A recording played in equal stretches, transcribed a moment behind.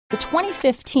The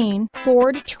 2015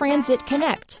 Ford Transit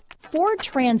Connect. Ford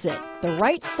Transit, the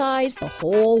right size the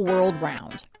whole world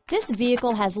round. This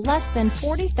vehicle has less than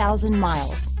 40,000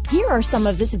 miles. Here are some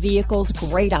of this vehicle's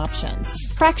great options: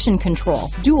 traction control,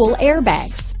 dual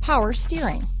airbags, power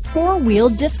steering, four-wheel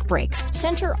disc brakes,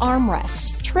 center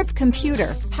armrest, trip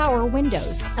computer, power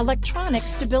windows, electronic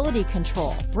stability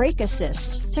control, brake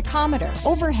assist, tachometer,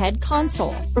 overhead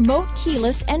console, remote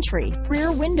keyless entry,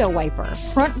 rear window wiper,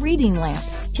 front reading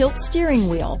lamps, tilt steering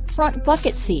wheel, front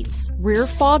bucket seats, rear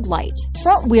fog light,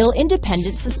 front wheel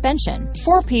independent suspension,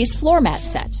 4-piece floor mat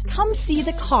set. Come see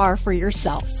the car for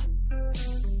yourself.